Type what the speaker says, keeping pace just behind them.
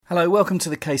Hello, welcome to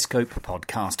the Kscope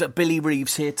Podcast. Billy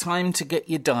Reeves here. Time to get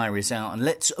your diaries out and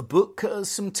let's book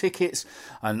some tickets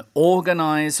and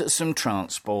organise some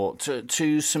transport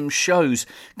to some shows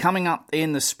coming up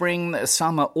in the spring,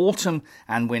 summer, autumn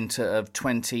and winter of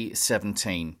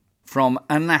 2017. From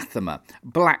Anathema,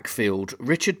 Blackfield,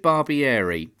 Richard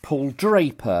Barbieri, Paul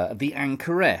Draper, the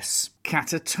Anchoress,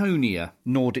 Katatonia,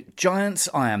 Nordic Giants,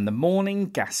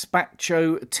 Iamthemorning,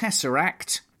 Gazpacho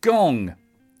TesseracT, Gong,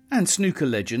 and snooker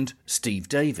legend Steve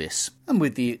Davis. And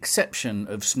with the exception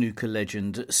of snooker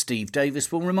legend Steve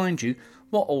Davis, we'll remind you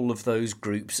what all of those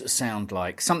groups sound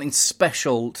like. Something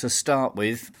special to start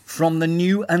with from the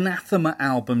new Anathema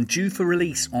album due for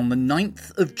release on the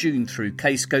 9th of June through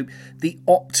Kscope, the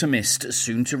Optimist,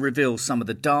 soon to reveal some of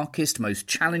the darkest, most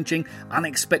challenging,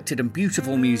 unexpected and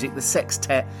beautiful music the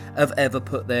sextet have ever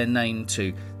put their name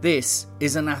to. This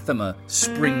is Anathema,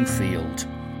 Springfield.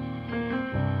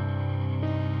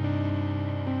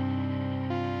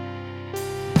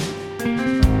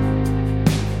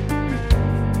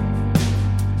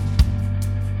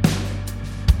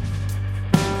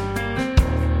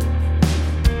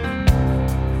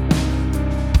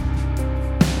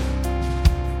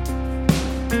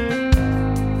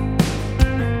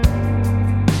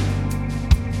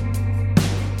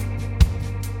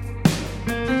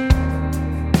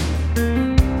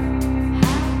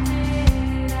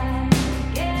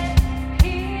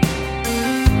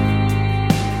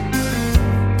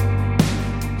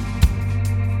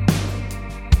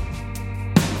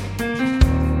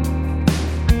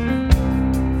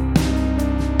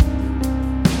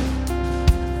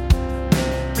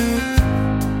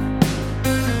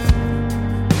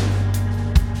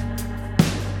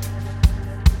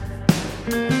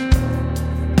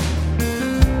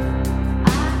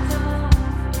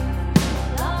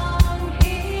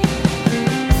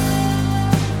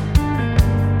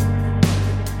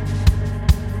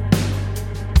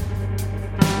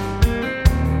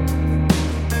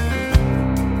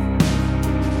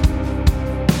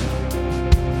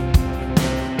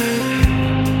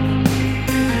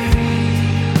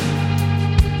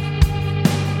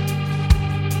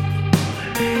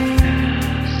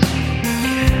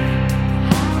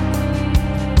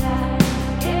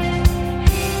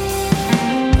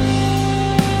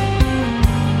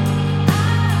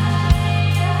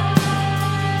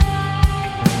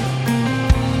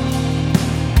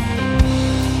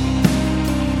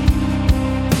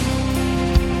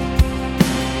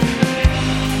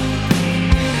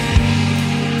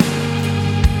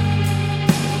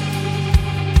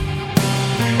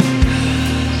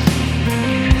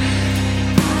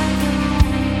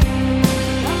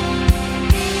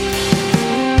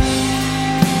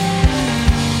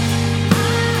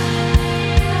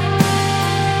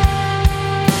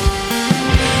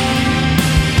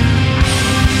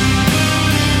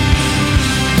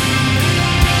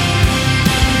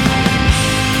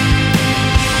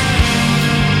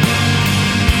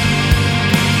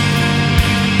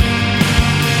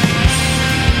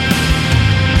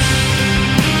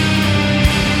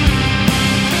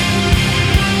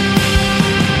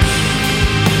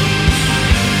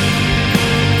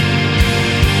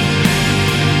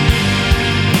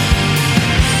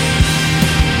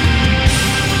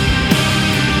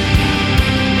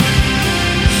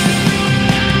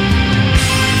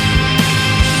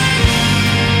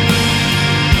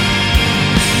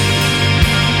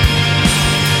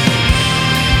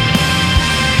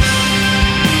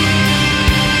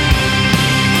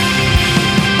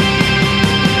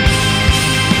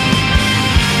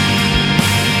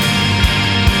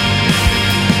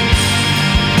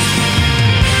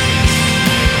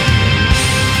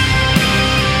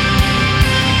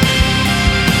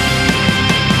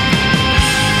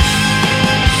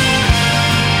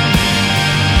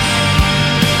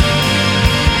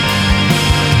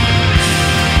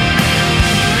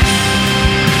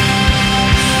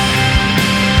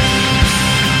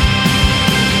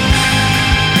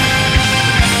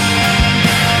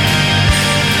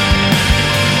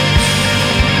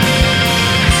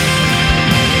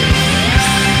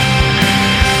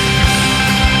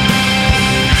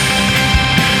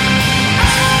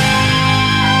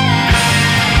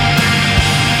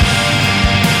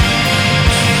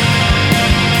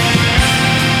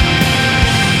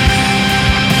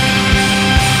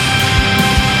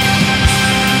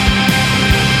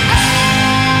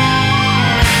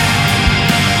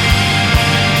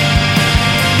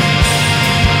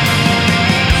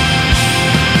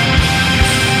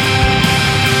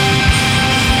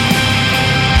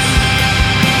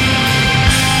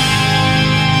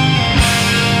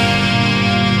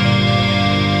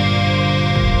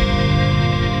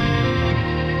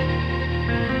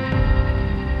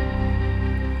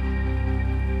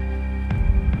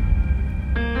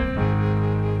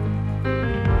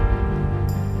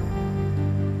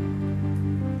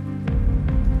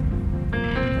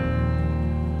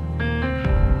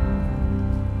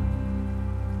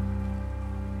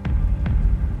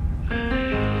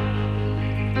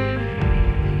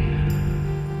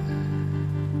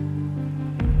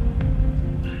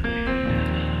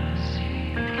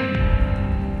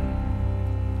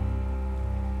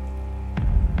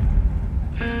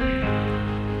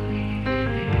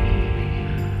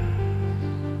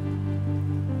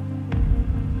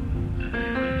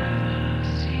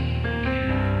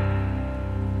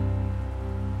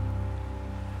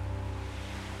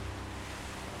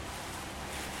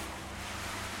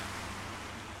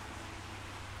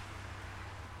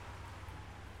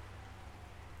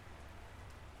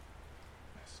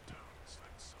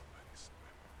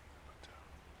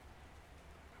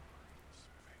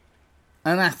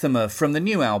 Anathema from the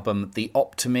new album, The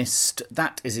Optimist.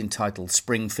 That is entitled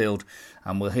Springfield,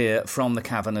 and we'll hear from the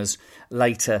Caverners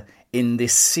later in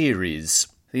this series.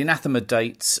 The Anathema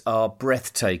dates are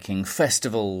breathtaking.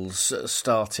 Festivals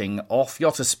starting off: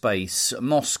 Yotta Space,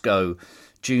 Moscow,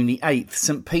 June the 8th,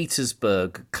 St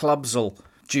Petersburg, Clubsal,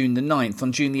 June the 9th.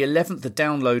 On June the 11th, the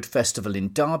Download Festival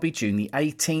in Derby. June the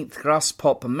 18th,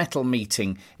 Graspop Metal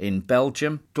Meeting in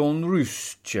Belgium.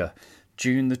 Doornroosje,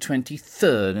 June the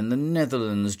 23rd in the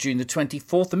Netherlands. June the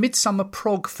 24th, the Midsummer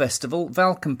Prog Festival,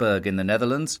 Valkenburg in the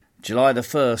Netherlands. July the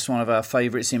 1st, one of our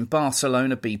favourites in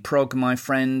Barcelona, Be Prog, my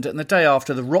friend. And the day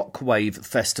after, the Rockwave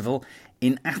Festival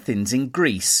in Athens in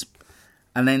Greece.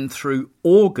 And then through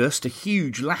August, a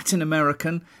huge Latin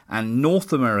American and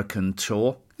North American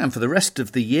tour. And for the rest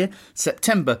of the year,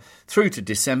 September through to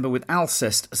December, with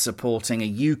Alcest supporting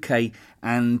a UK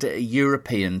and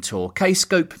European tour.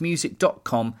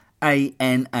 Kscopemusic.com,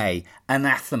 ANA,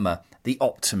 Anathema, The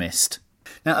Optimist.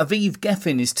 Now, Aviv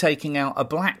Geffen is taking out a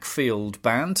Blackfield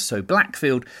band. So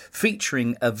Blackfield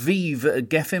featuring Aviv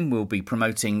Geffen will be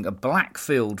promoting a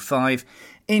Blackfield 5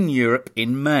 in Europe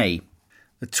in May.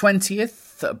 The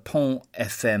 20th, Pont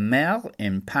Éphémère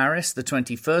in Paris. The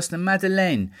 21st, the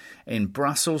Madeleine in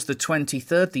Brussels. The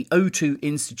 23rd, the O2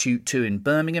 Institute 2 in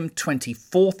Birmingham.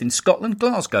 24th in Scotland,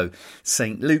 Glasgow,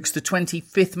 St Luke's. The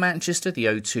 25th, Manchester, the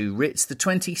O2 Ritz. The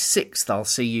 26th, I'll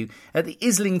see you at the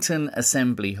Islington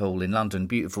Assembly Hall in London,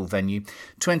 beautiful venue.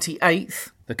 28th,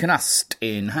 the Knust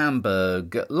in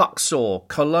Hamburg, Luxor,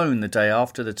 Cologne the day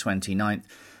after, the 29th.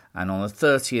 And on the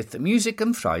 30th, Music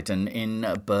and Frieden in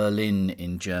Berlin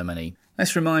in Germany.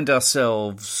 Let's remind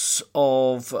ourselves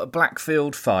of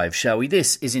Blackfield 5, shall we?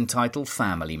 This is entitled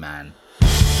Family Man.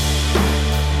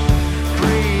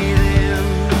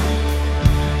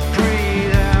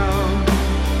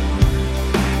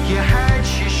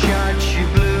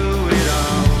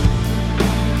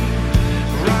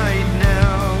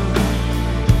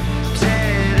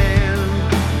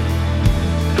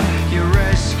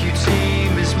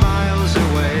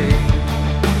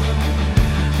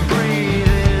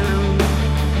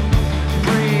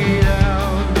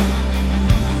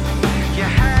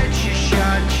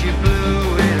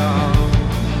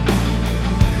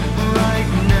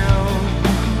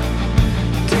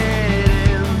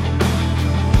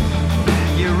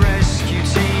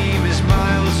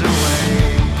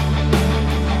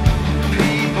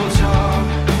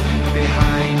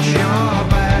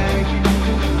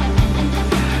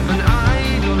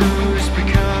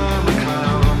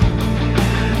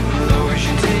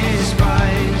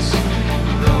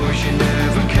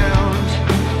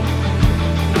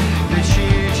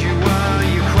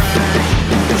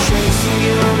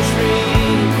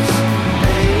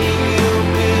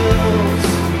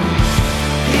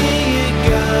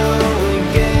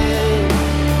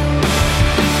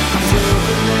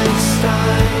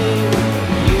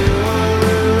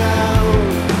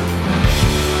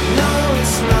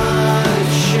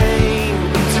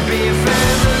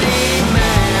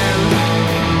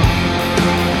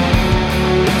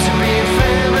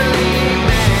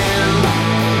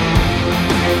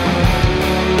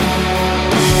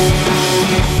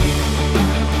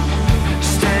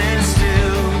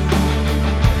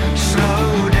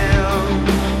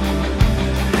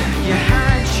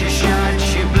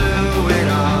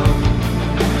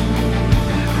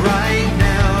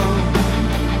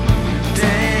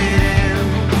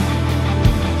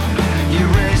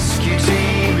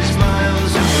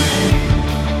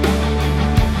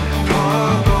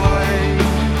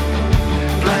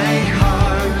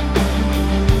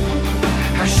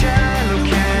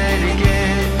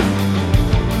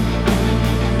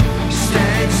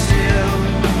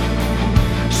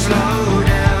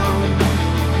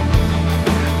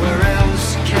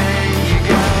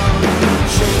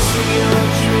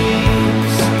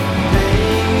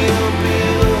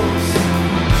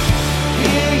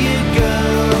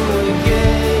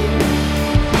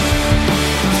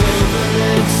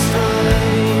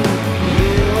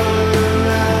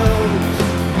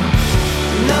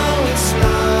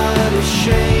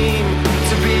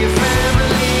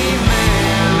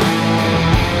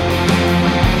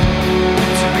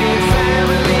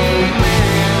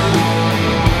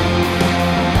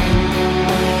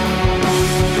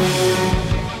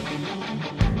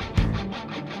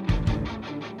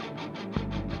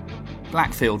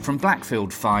 Blackfield from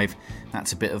Blackfield 5.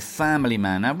 That's a bit of Family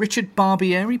Man. Now, Richard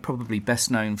Barbieri, probably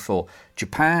best known for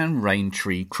Japan, Rain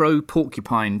Tree Crow,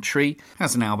 Porcupine Tree,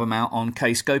 has an album out on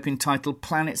Kscope entitled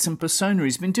Planets and Persona.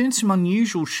 He's been doing some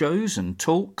unusual shows and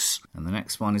talks, and the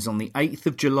next one is on the 8th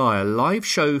of July, a live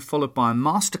show followed by a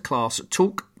masterclass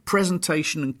talk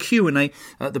presentation and Q&A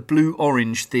at the Blue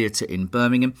Orange Theatre in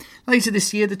Birmingham. Later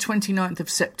this year, the 29th of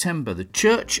September, the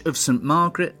Church of St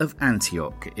Margaret of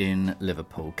Antioch in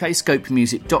Liverpool.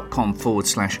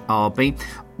 Kscope.music.com/RB,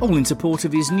 all in support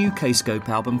of his new Kscope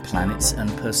album Planets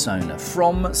and Persona.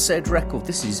 From said record,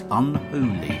 this is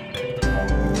Unholy.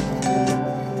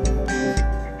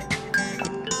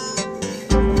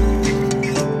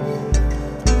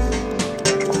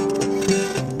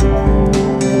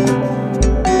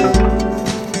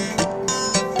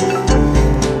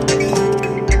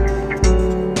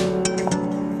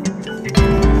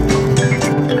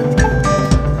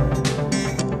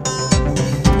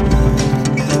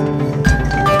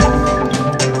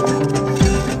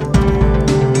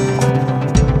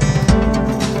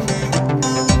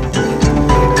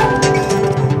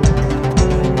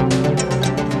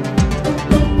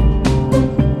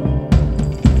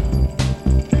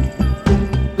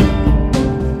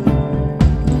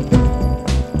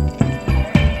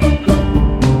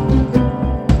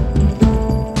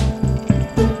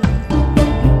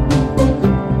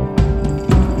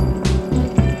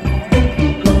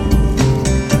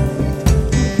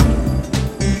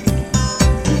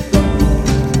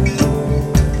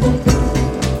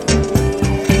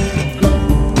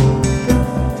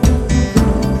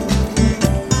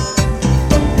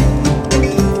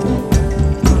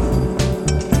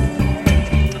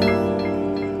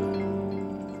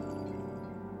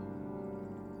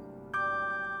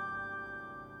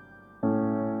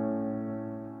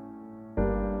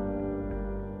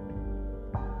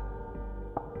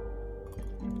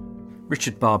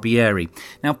 Richard Barbieri.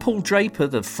 Now, Paul Draper,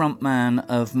 the frontman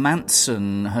of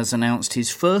Manson, has announced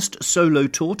his first solo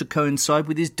tour to coincide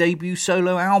with his debut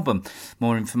solo album.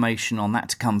 More information on that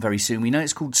to come very soon. We know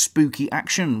it's called Spooky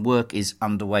Action. Work is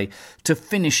underway to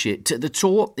finish it. The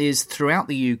tour is throughout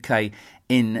the UK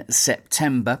in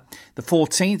September the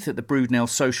 14th at the Broodnell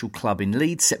Social Club in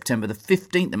Leeds, September the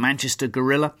 15th, the Manchester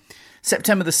Gorilla,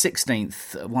 September the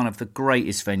 16th, one of the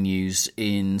greatest venues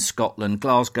in Scotland,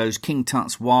 Glasgow's King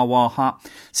Tut's Wah Wah Hut.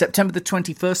 September the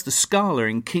 21st, the Scala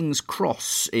in King's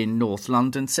Cross in North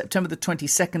London. September the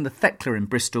 22nd, the Thekla in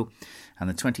Bristol. And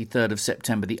the 23rd of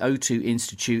September, the O2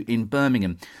 Institute in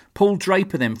Birmingham. Paul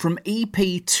Draper then, from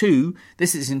EP2,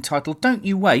 this is entitled Don't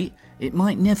You Wait, It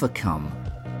Might Never Come.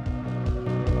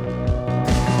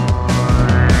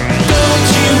 Don't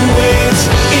you wait,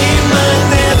 it might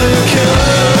never come.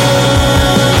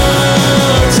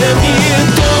 Tell me,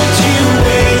 don't you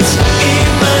wait, it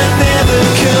might never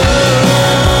come.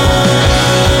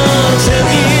 Tell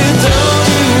me, don't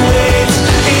you wait,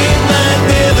 it might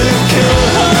never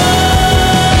come.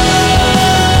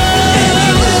 And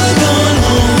you never gone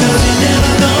home, 'cause you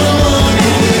never gone home.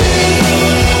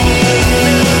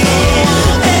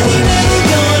 And you never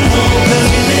gone home, 'cause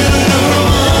you never gone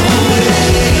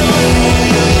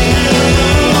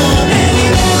home. And you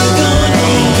never gone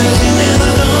home, 'cause you never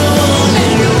gone home.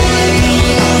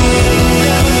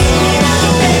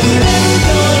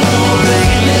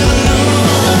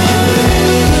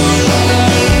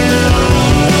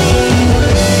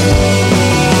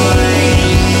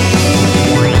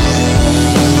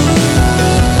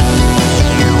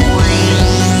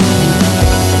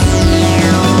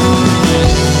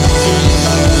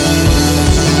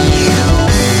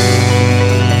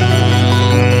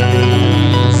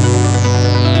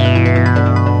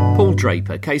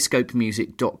 Draper,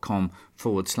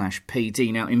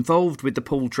 kscopemusic.com/PD. Now, involved with the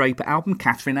Paul Draper album,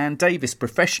 Catherine Ann Davis,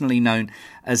 professionally known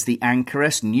as the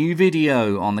Anchoress. New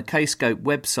video on the Kscope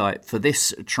website for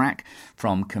this track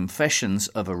from Confessions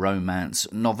of a Romance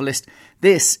Novelist.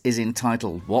 This is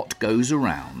entitled What Goes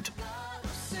Around.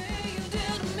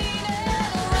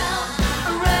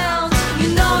 You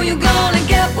know you're gonna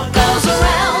get what goes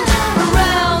around,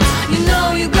 around. You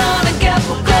know you're gonna get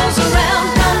what goes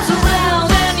around, comes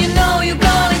around. And you know you're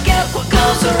gonna get what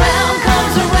goes around,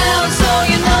 comes around. So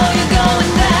you know you're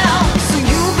going down. So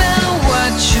you better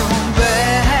watch your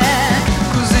back,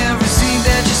 'cause every seed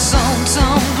that you sown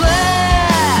turned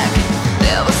black.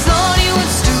 Never thought you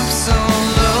would stoop so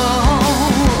low.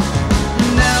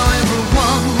 Now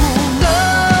everyone will know.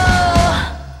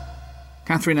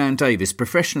 Catherine Ann Davis,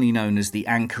 professionally known as the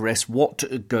Anchoress, What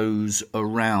Goes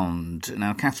Around.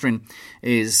 Now, Catherine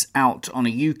is out on a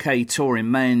UK tour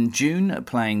in May and June,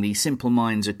 playing the Simple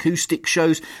Minds acoustic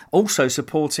shows, also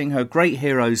supporting her great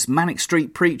heroes Manic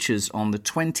Street Preachers on the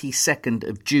 22nd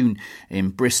of June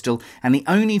in Bristol. And the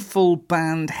only full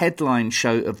band headline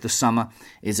show of the summer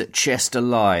is at Chester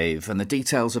Live. And the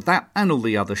details of that and all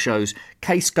the other shows,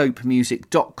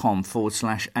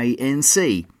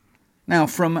 kscopemusic.com/ANC. Now,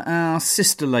 from our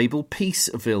sister label,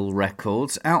 Peaceville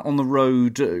Records, out on the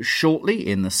road shortly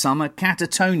in the summer,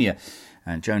 Katatonia.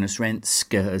 And Jonas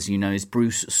Rensk, as you know, is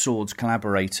Bruce Sword's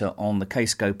collaborator on the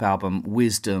Kscope album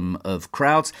Wisdom of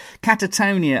Crowds.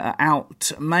 Katatonia are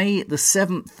out May the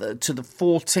 7th to the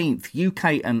 14th,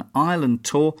 UK and Ireland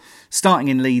tour, starting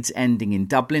in Leeds, ending in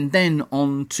Dublin, then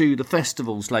on to the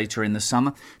festivals later in the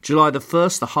summer. July the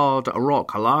 1st, the Hard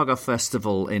Rock Lager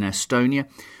Festival in Estonia.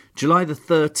 July the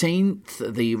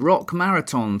 13th, the Rock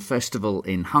Marathon Festival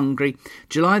in Hungary.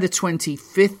 July the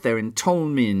 25th, they're in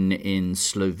Tolmin in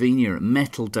Slovenia at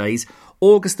Metal Days.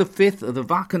 August the 5th, the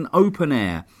Wacken Open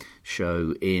Air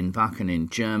show in Wacken in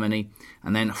Germany.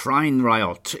 And then Freien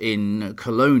Riot in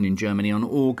Cologne in Germany on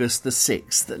August the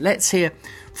 6th. Let's hear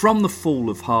from the Fall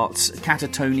of Hearts,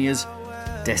 Katatonia's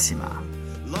Decima.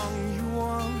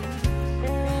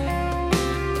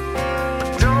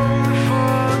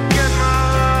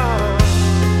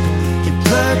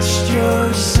 Pledged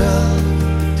yourself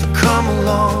to come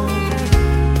along.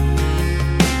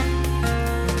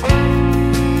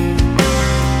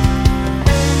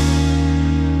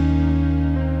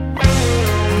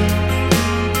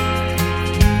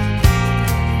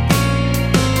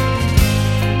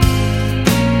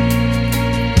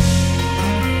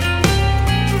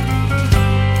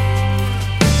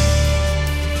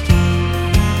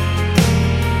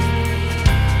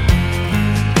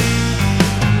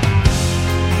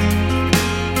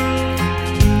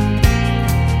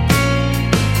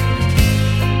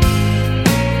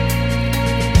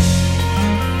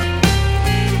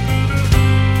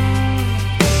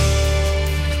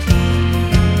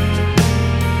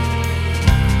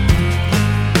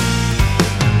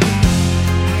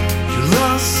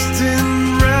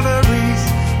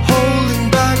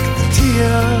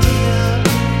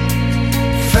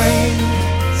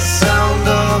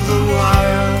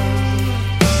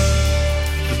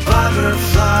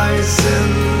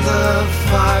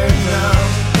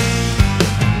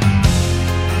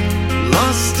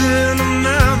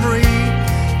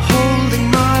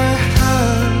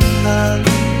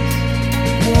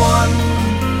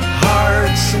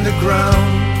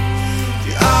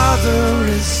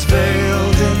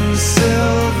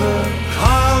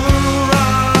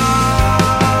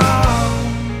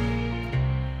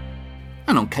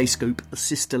 Kscope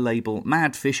sister label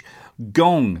Madfish,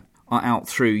 Gong are out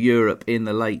through Europe in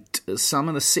the late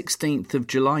summer. The 16th of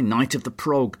July, Night of the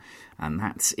Prog, and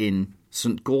that's in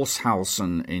St.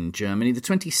 Gorshausen in Germany. The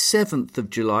 27th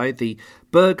of July, the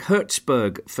Berg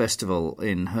Herzberg Festival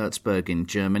in Herzberg in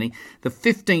Germany. The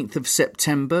 15th of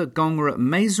September, Gong are at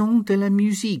Maison de la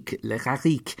Musique, Le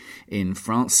Raric in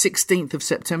France. 16th of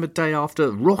September, day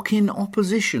after, Rock in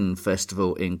Opposition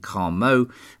Festival in Carmaux,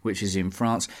 which is in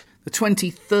France. The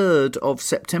 23rd of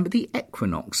September, the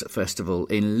Equinox Festival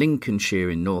in Lincolnshire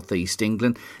in northeast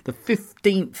England. The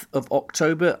 15th of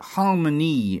October,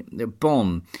 Harmonie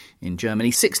Bonn in Germany.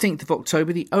 16th of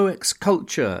October, the OX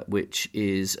Culture, which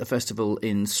is a festival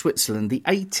in Switzerland. The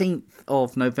 18th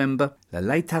of November, La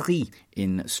Laiterie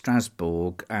in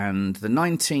Strasbourg. And the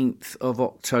 19th of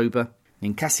October,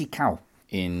 in Cassicau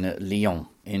in Lyon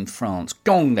in France.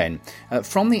 Gong then,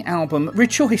 from the album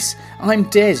Rejoice, I'm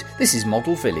Dead. This is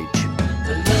Model Village.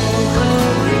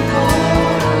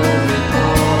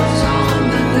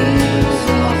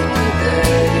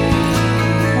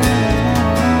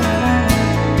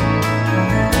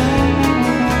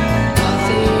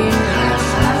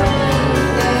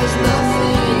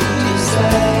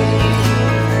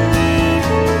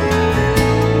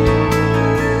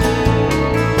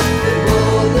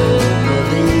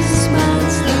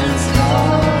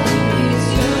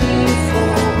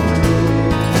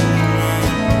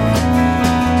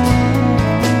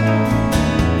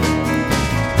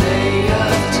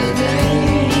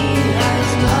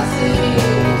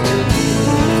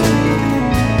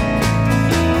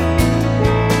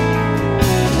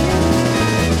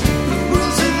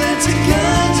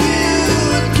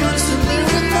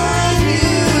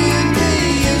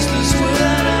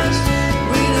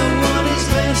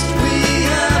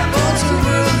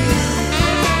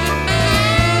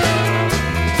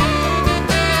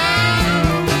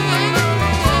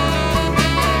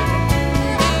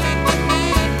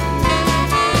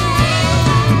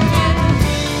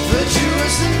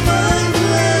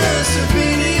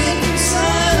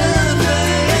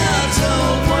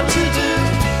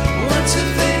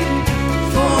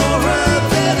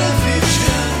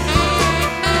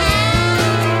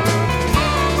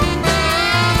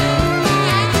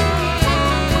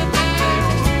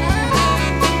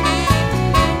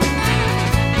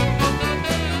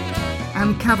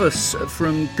 Havas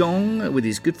from Gong with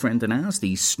his good friend and ours,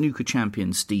 the snooker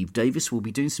champion Steve Davis, will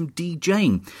be doing some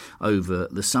DJing over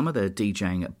the summer. They're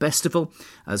DJing at Festival,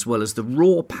 as well as the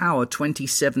Raw Power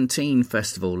 2017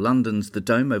 Festival. London's the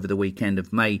Dome over the weekend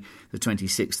of May the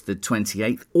 26th to the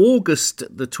 28th. August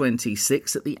the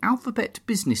 26th at the Alphabet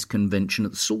Business Convention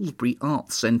at the Salisbury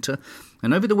Arts Centre.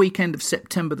 And over the weekend of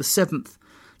September the 7th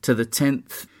to the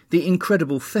 10th, the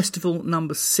incredible Festival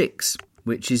number 6,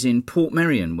 which is in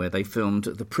Portmeirion, where they filmed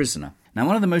The Prisoner. Now,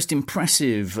 one of the most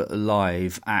impressive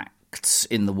live acts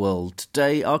in the world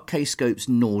today are Kscope's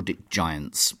Nordic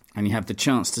Giants. And you have the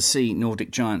chance to see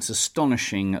Nordic Giants'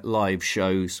 astonishing live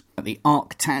shows at the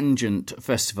Arctangent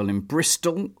Festival in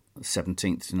Bristol,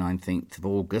 17th to 19th of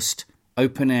August,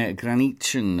 Open Air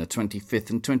Granitchen,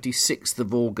 25th and 26th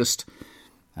of August,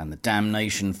 and the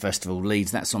Damnation Festival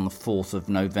Leeds, that's on the 4th of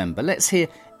November. Let's hear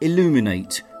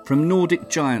Illuminate from Nordic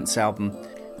Giants' album,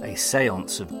 A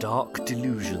Seance of Dark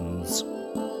Delusions.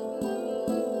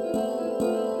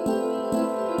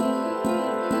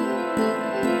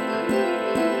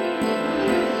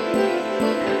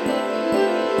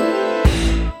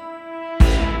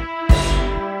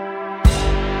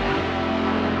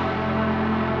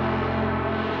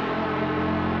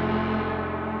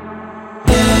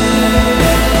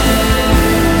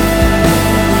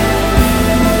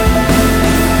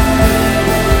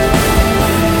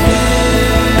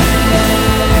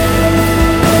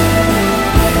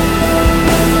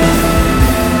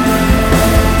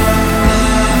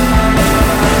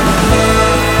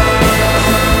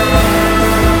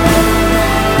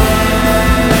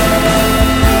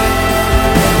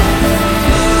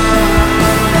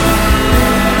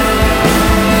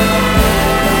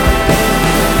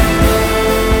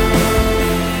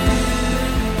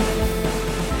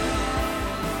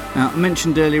 I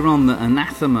mentioned earlier on that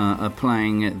Anathema are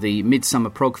playing at the Midsummer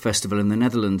Prog Festival in the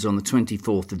Netherlands on the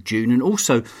 24th of June, and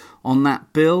also on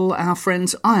that bill, our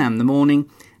friends Iamthemorning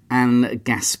and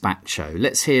Gazpacho.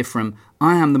 Let's hear from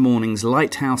Iamthemorning's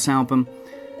Lighthouse album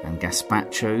and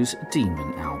Gazpacho's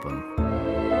Demon album.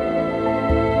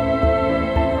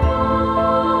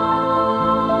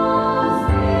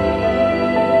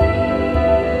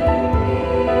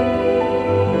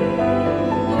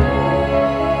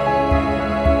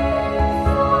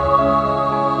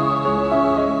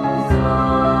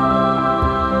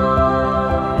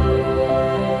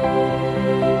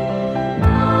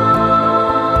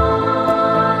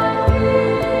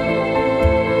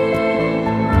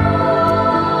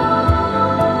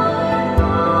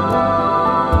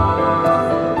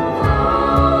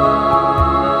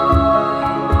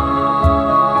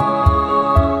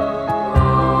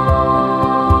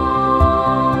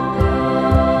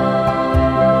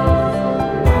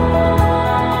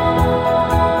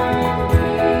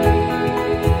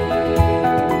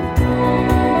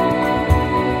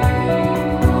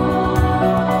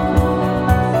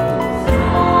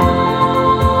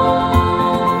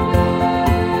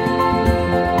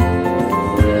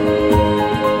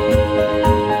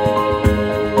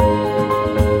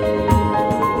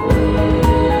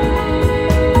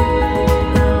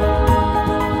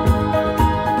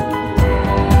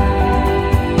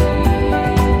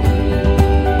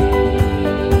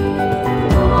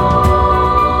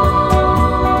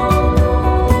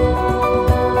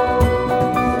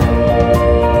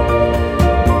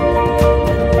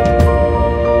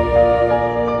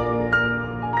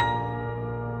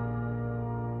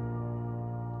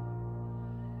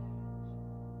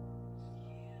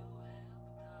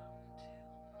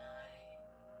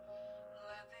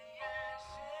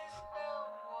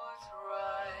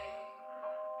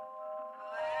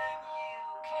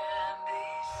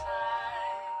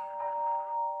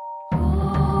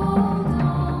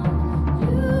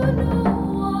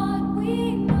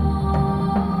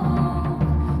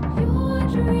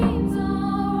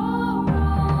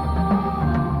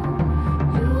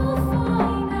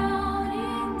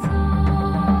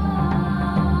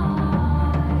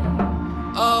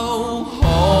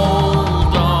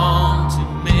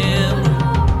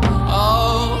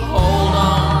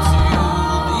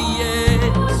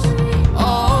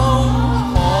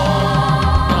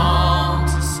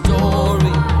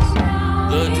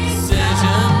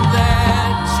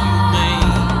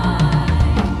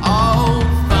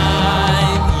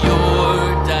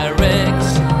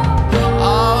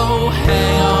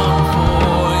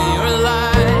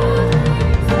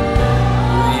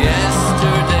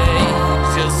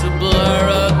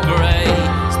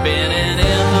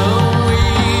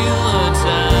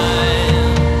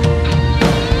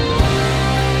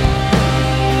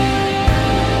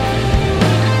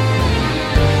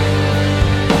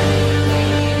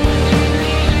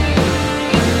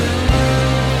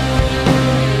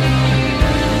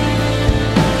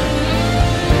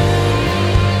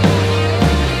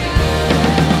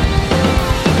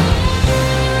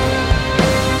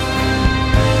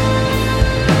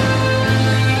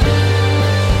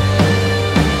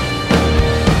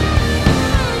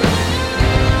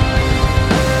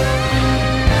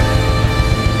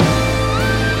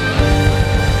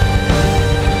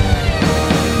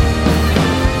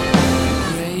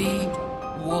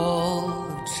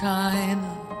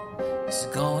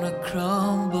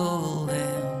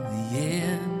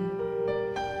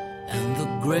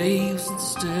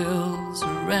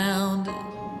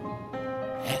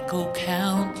 echo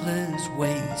countless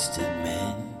wasted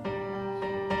men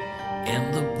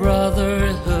in the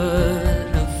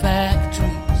brotherhood of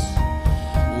factories,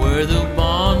 where the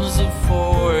bonds are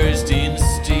forged in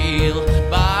steel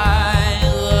by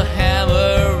the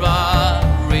hammer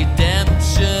of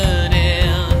redemption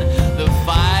in the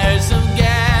fires of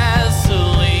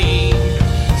gasoline.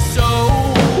 So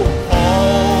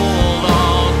hold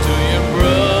on to your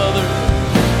brother,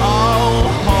 oh,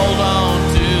 hold on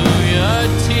to your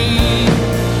team,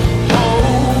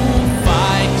 oh,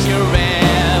 fight your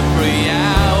every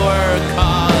hour,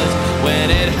 'cause when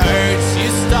it hurts you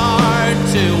start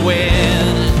to win.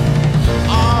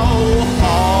 Oh,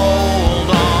 hold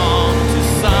on to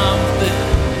something,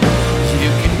 you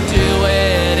can do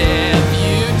it if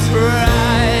you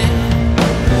try.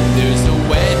 There's a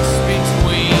wedge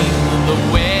between the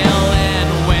will and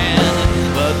when,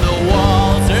 but the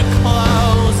walls are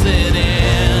closing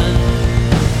in.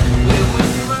 We were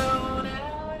thrown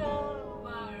out of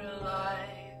our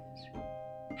lives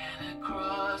and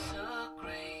across a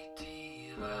great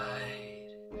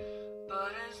divide,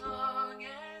 but as long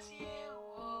as you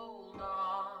hold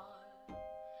on,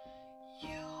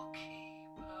 you'll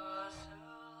keep us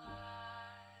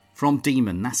alive. From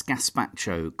Demon, that's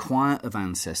Gazpacho, Choir of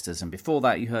Ancestors. And before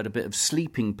that, you heard a bit of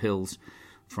Sleeping Pills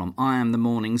from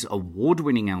Iamthemorning's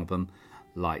award-winning album,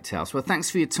 Lighthouse. Well,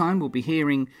 thanks for your time. We'll be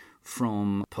hearing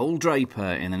from Paul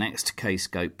Draper in the next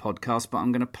Kscope podcast, but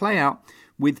I'm going to play out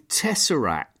with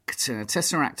TesseracT.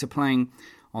 TesseracT are playing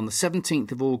on the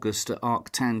 17th of August at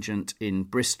Arctangent in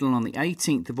Bristol, on the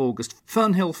 18th of August,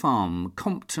 Fernhill Farm,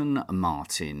 Compton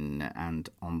Martin, and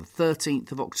on the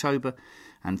 13th of October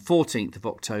and 14th of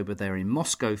October, they're in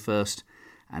Moscow first,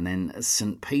 and then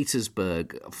St.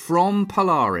 Petersburg. From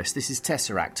Polaris, this is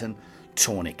TesseracT and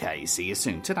Tourniquet. See you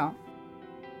soon. Ta-da.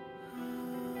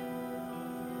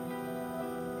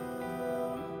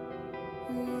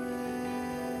 When